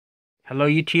Hello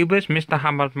YouTubers, Mr.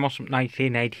 Hamad Mossum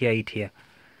 1988 here.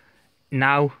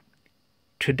 Now,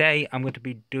 today I'm going to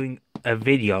be doing a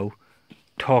video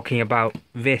talking about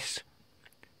this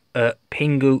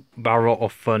Pingu Barrel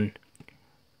of Fun.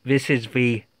 This is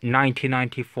the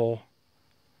 1994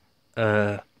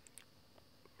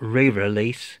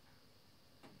 re-release.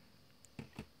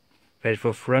 There's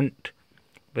the front,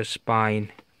 the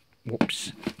spine,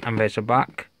 whoops, and there's the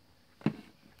back.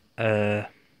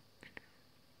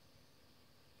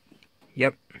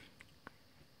 Yep.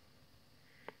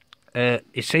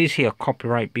 It says here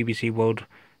copyright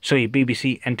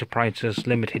BBC Enterprises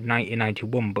Limited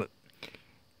 1991, but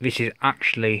this is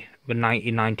actually the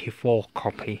 1994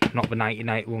 copy, not the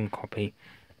 1991 copy.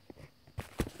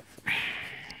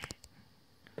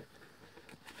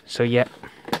 So yeah,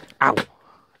 ow.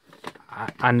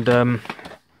 And on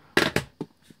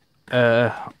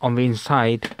the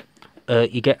inside,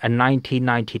 you get a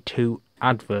 1992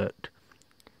 advert.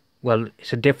 Well,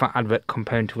 it's a different advert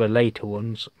compared to the later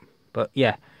ones, but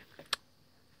yeah.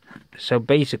 So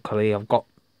basically, I've got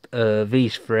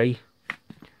these three.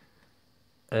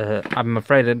 I'm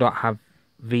afraid I don't have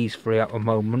these three at the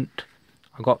moment.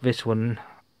 I got this one,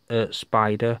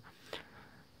 Spider.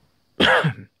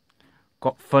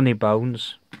 Got Funny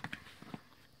Bones.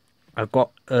 I've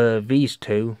got these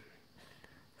two.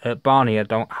 Barney I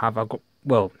don't have. I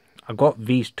got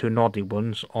these two naughty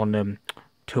ones on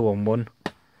 2-on-1.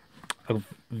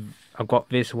 I've got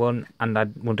this one, and I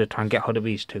want to try and get hold of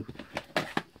these two.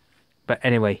 But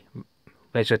anyway,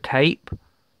 there's a tape.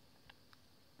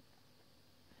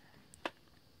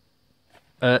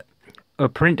 A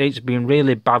print date's been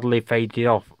really badly faded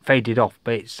off,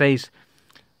 but it says,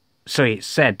 it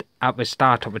said at the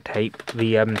start of the tape,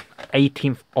 the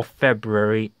 18th of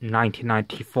February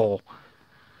 1994.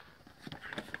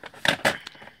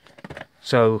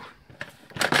 So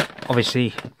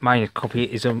obviously my copy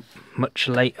is a much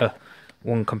later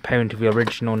one comparing to the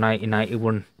original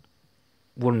 1991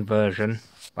 version,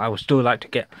 but I would still like to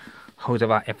get hold of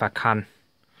that if I can.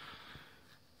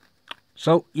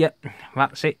 So yeah,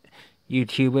 that's it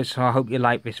YouTubers, so I hope you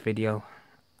like this video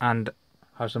and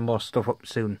have some more stuff up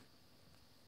soon.